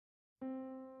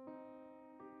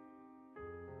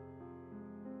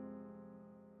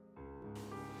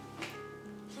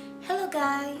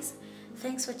guys,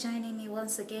 thanks for joining me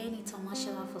once again. It's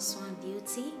Fushia for Swan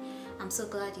Beauty. I'm so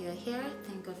glad you're here.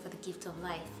 Thank God for the gift of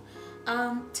life.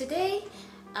 Today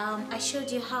I showed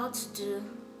you how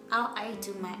I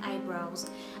do my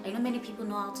eyebrows. I know many people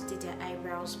know how to do their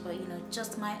eyebrows, but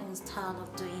just my own style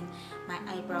of doing my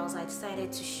eyebrows, I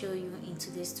decided to show you in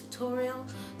today's tutorial.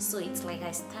 So it's like I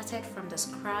started from the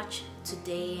scratch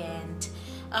today, and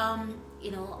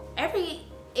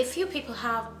a few people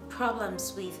have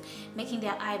problems with making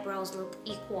their eyebrows look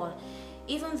equal,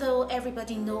 even though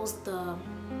everybody knows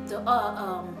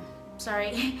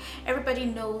everybody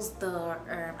knows the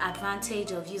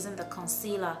advantage of using the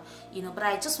concealer, but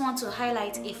I just want to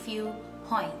highlight a few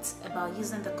points about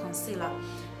using the concealer.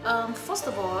 First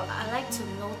of all, I like to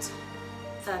note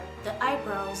that the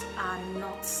eyebrows are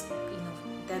not,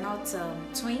 they're not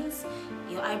twins.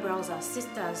 Your eyebrows are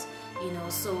sisters,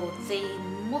 so they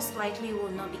most likely will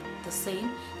not be the same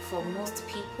for most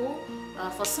people.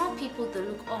 For some people they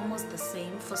look almost the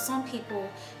same. For some people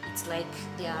it's like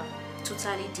they are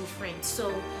totally different. So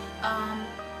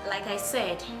like I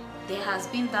said, there has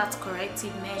been that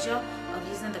corrective measure of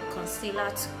using the concealer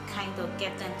to kind of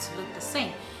get them to look the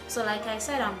same. So like I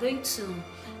said,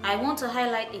 I want to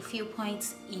highlight a few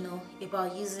points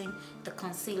about using the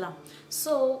concealer.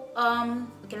 So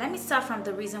okay, let me start from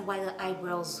the reason why the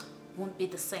eyebrows won't be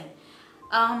the same.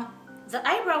 The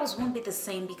eyebrows won't be the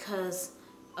same because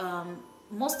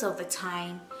most of the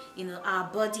time, our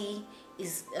body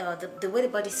is the way the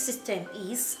body system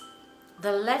is,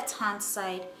 the left hand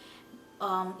side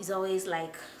is always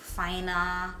like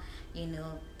finer.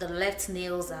 The left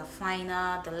nails are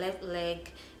finer, the left leg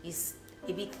is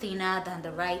a bit thinner than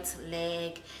the right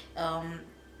leg.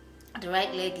 The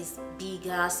right leg is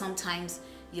bigger. Sometimes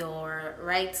your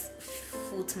right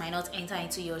foot might not enter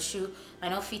into your shoe,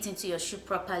 might not fit into your shoe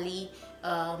properly.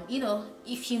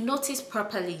 If you notice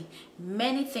properly,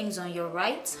 many things on your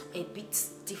right are a bit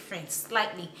different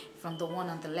slightly from the one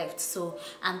on the left. So,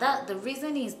 and that the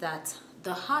reason is that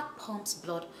the heart pumps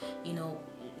blood.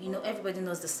 Everybody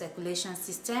knows the circulation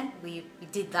system. We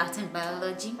did that in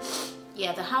biology.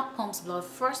 Yeah, the heart pumps blood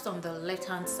first on the left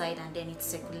hand side, and then it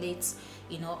circulates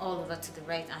all over to the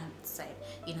right hand side.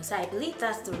 So I believe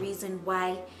that's the reason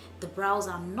why the brows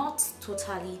are not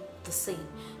totally the same.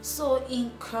 So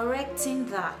in correcting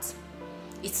that,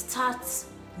 it starts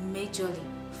majorly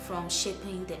from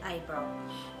shaping the eyebrow.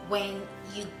 When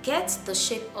you get the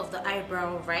shape of the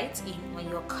eyebrow right, when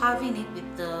you're carving it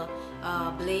with the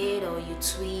blade, or you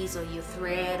tweeze, or you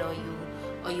thread, or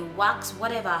you wax,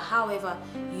 whatever, however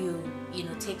you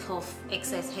take off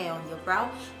excess hair on your brow,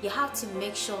 you have to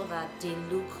make sure that they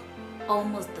look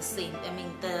almost the same. I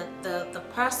mean, the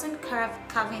person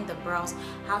carving the brows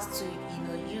has to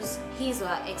use his or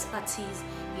her expertise,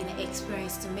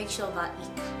 experience to make sure that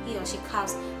he or she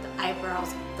carves the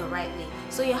eyebrows the right way.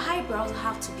 So your eyebrows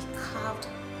have to be carved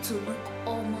to look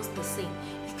almost the same,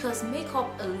 because makeup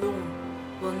alone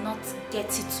will not get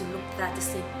it to look that the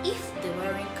same if they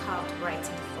weren't carved right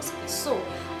in the first place. So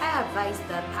I advise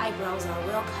that eyebrows are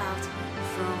well carved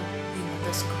from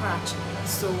the scratch.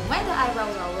 So when the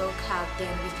eyebrows are well carved,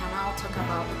 then we can now talk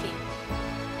about, okay,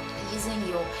 using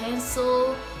your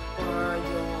pencil or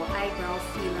your eyebrow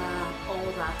filler,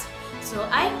 all that. So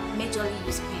I majorly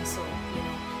use pencil.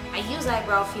 I use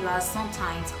eyebrow fillers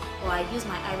sometimes, or I use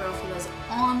my eyebrow fillers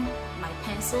on my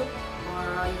pencil,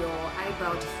 or your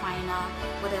eyebrow definer,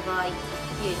 whatever. It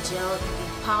could be a gel, it could be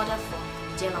powder form,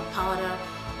 gel and powder,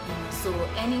 so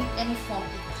any form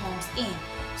it comes in.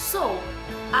 So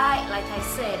like I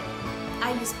said,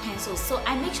 I use pencils, so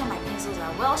I make sure my pencils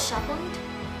are well sharpened.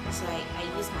 So I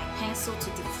use my pencil to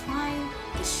define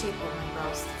the shape of my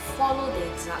brows, follow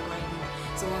the exact line.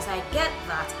 So once I get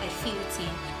that, I fill it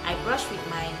in. I brush with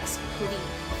my spoolie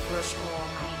brush or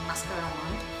my mascara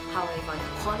wand, however you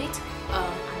call it,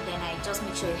 and then I just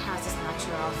make sure it has this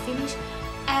natural finish.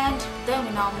 And then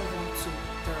we now move on to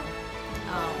the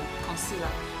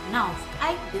concealer. Now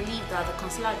I believe that the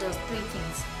concealer does three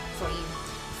things for you.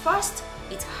 First,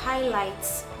 it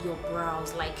highlights your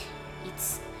brows, like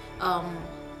it's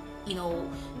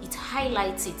it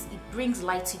highlights it, brings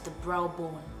light to the brow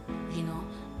bone.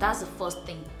 That's the first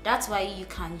thing. That's why you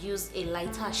can use a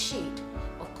lighter shade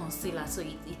of concealer, so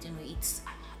it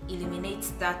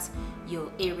eliminates that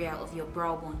your area of your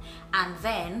brow bone. And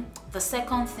then the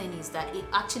second thing is that it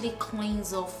actually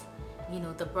cleans off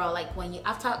the brow, like when you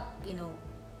after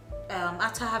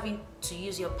having to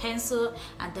use your pencil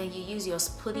and then you use your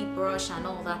spoolie brush and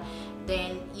all that,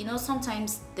 then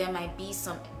sometimes there might be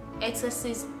some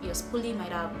excesses. Your spoolie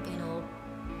might have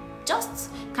just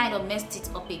kind of messed it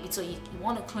up a bit, so you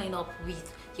want to clean up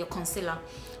with your concealer.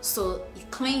 So it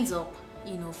cleans up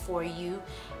you know, for you,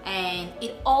 and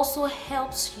it also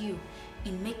helps you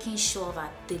in making sure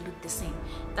that they look the same.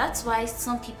 That's why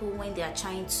some people, when they are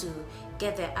trying to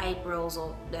get their eyebrows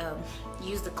or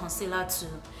use the concealer to,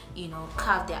 you know,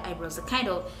 carve their eyebrows, they kind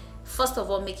of first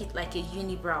of all make it like a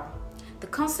unibrow. The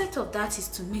concept of that is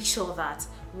to make sure that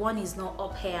one is not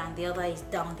up here and the other is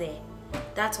down there.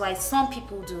 That's why some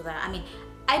people do that. I mean,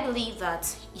 I believe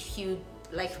that if you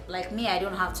like me, I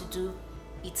don't have to do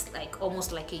it like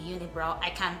almost like a unibrow. I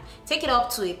can take it up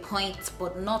to a point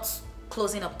but not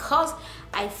closing up, because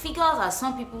I figure that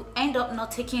some people end up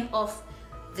not taking off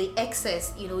the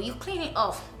excess. You know, you clean it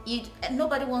off.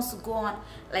 Nobody wants to go on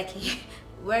like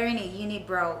wearing a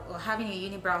unibrow or having a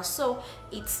unibrow, so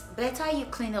it's better you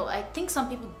clean it up. I think some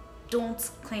people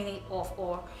don't clean it off,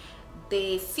 or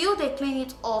they feel they clean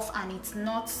it off and it's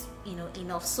not, you know,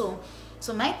 enough. So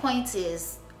my point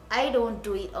is, I don't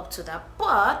do it up to that.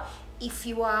 But if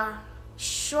you are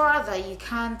sure that you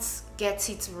can't get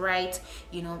it right,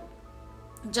 you know,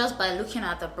 just by looking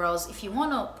at the brows, if you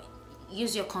want to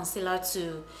use your concealer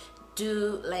to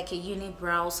do like a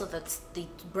unibrow so that the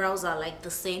brows are like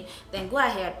the same, then go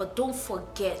ahead, but don't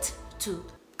forget to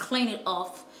clean it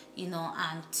off, you know,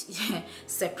 and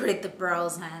separate the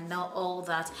brows and not all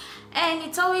that. And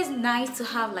it's always nice to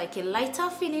have like a lighter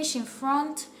finish in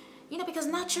front, you know, because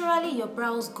naturally your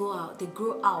brows go out, they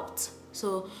grow out.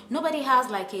 So nobody has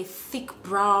like a thick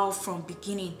brow from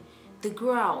beginning. They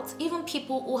grow out. Even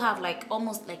people who have like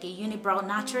almost like a unibrow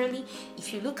naturally,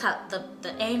 if you look at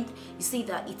the end, you see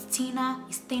that it's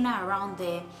thinner around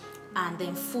there, and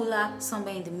then fuller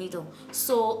somewhere in the middle.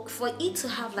 So for it to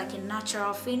have like a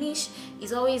natural finish,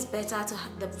 it's always better to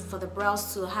have for the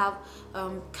brows to have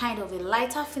kind of a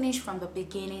lighter finish from the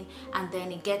beginning, and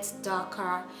then it gets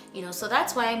darker, you know. So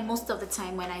that's why most of the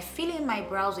time when I fill in my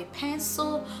brows with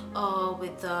pencil or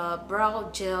with brow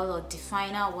gel or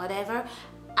definer, whatever,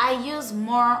 I use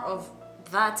more of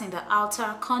that in the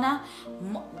outer corner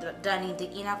than in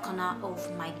the inner corner of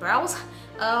my brows.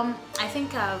 I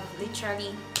think I've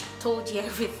literally told you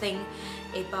everything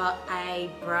about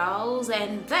eyebrows.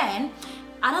 And then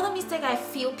another mistake I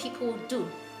feel people do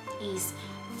is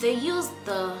they use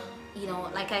the, you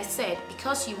know, like I said,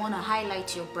 because you want to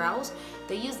highlight your brows,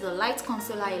 they use the light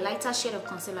concealer, a lighter shade of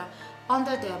concealer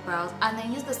under their brows, and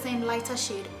then use the same lighter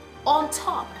shade on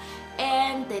top,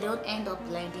 and they don't end up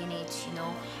blending it, you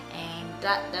know. And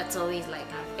that's always like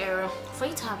an error. For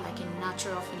you to have like a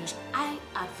natural finish, I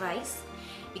advise,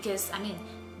 because I mean,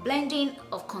 blending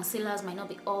of concealers might not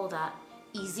be all that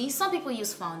easy. Some people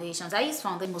use foundations. I use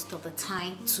foundation most of the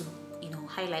time to, you know,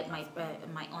 highlight my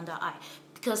my under eye,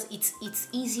 because it's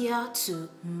easier to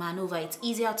maneuver, it's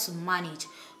easier to manage.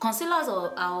 Concealers are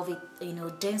of a, you know,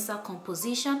 denser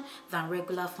composition than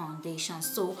regular foundations.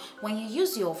 So when you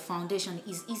use your foundation,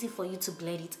 it's easy for you to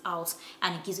blend it out,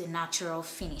 and it gives a natural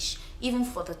finish, even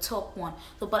for the top one.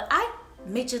 So, but I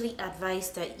majorly advise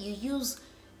that you use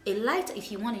a light.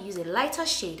 If you want to use a lighter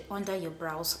shade under your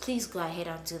brows, please go ahead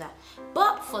and do that.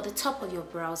 But for the top of your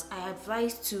brows, I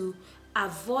advise to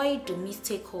avoid the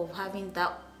mistake of having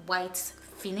that white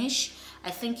finish.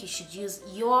 I think you should use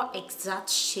your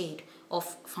exact shade of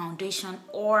foundation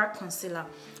or concealer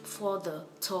for the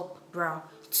top brow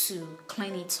to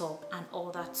clean it up and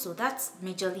all that. So that's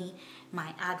majorly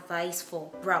my advice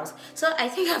for brows. So I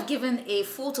think I've given a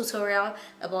full tutorial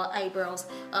about eyebrows.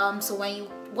 So when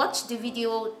you watch the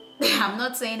video, I'm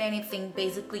not saying anything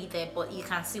basically there, but you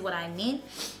can see what I mean.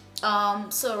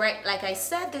 So right, like I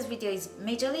said, this video is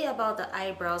majorly about the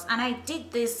eyebrows, and I did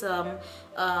this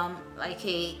like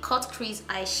a cut crease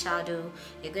eyeshadow,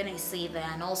 you're gonna see there,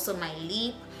 and also my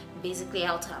lip, basically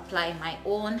how to apply my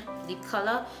own lip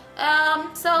color.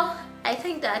 So I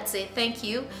think that's it. Thank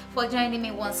you for joining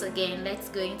me once again. Let's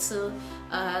go into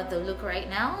the look right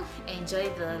now. Enjoy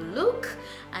the look,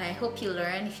 and I hope you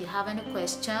learn. If you have any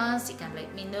questions, you can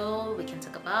let me know. We can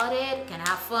talk about it, we can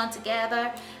have fun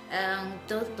together.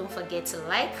 Don't forget to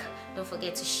like, don't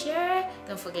forget to share,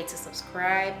 don't forget to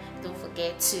subscribe, don't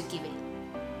forget to give it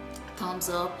thumbs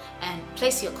up and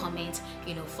place your comment,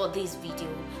 you know, for this video.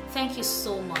 Thank you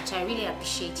so much. I really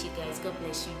appreciate you guys. God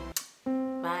bless you.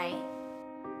 Bye.